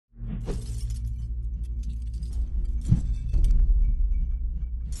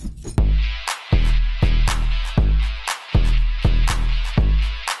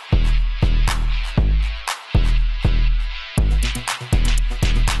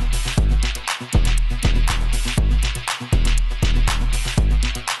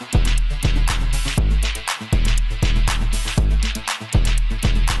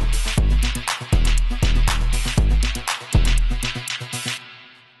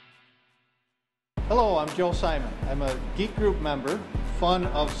Hello, I'm Joe Simon. I'm a Geek Group member. Fun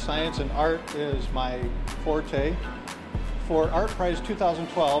of science and art is my forte. For ArtPrize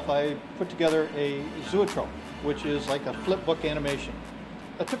 2012, I put together a Zoetrope, which is like a flip book animation.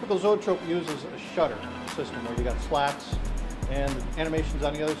 A typical Zoetrope uses a shutter system where you got slats and the animation's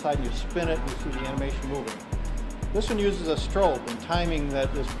on the other side and you spin it and you see the animation moving. This one uses a strobe and timing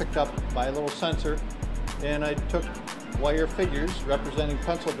that is picked up by a little sensor, and I took wire figures representing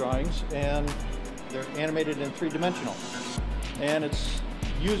pencil drawings and they're animated in three-dimensional. And it's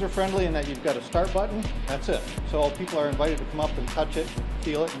user-friendly in that you've got a start button, that's it. So people are invited to come up and touch it,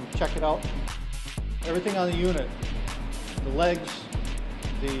 feel it, and check it out. Everything on the unit, the legs,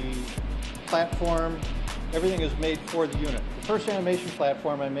 the platform, everything is made for the unit. The first animation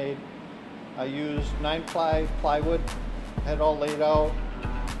platform I made, I used 9-ply plywood, had it all laid out,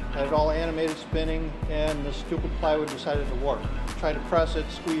 had it all animated spinning, and the stupid plywood decided to warp. Tried to press it,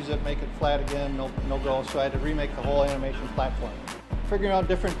 squeeze it, make it flat again, no go, so I had to remake the whole animation platform. Figuring out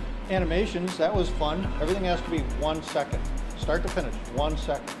different animations, that was fun. Everything has to be 1 second, start to finish, 1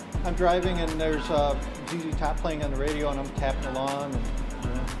 second. I'm driving and there's ZZ Top playing on the radio and I'm tapping along. And,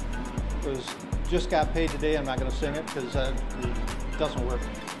 it was just got paid today. I'm not going to sing it because it doesn't work.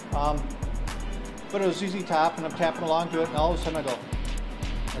 But it was ZZ Top and I'm tapping along to it, and all of a sudden I go,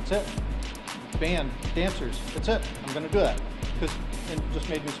 that's it. Band, dancers, that's it. I'm going to do that. Because it just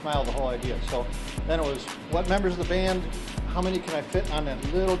made me smile, the whole idea. So then it was, what members of the band, how many can I fit on that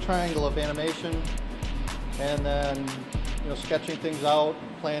little triangle of animation? And then, sketching things out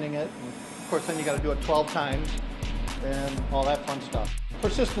and planning it. And of course, then you got to do it 12 times and all that fun stuff.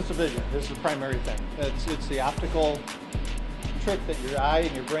 Persistence of vision is the primary thing. It's the optical trick that your eye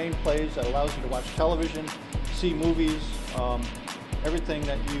and your brain plays that allows you to watch television, see movies, everything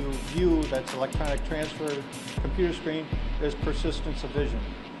that you view that's electronic transfer, computer screen, is persistence of vision.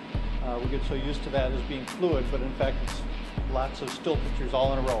 We get so used to that as being fluid, but in fact it's lots of still pictures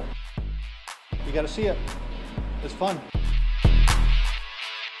all in a row. You got to see it. It's fun.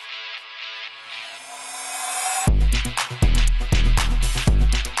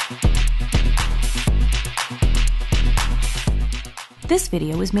 This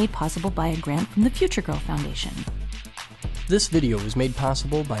video was made possible by a grant from the Future Girl Foundation. This video was made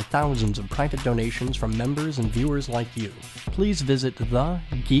possible by thousands of private donations from members and viewers like you. Please visit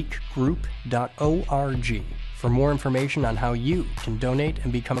thegeekgroup.org for more information on how you can donate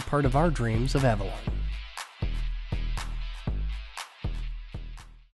and become a part of our dreams of Avalon.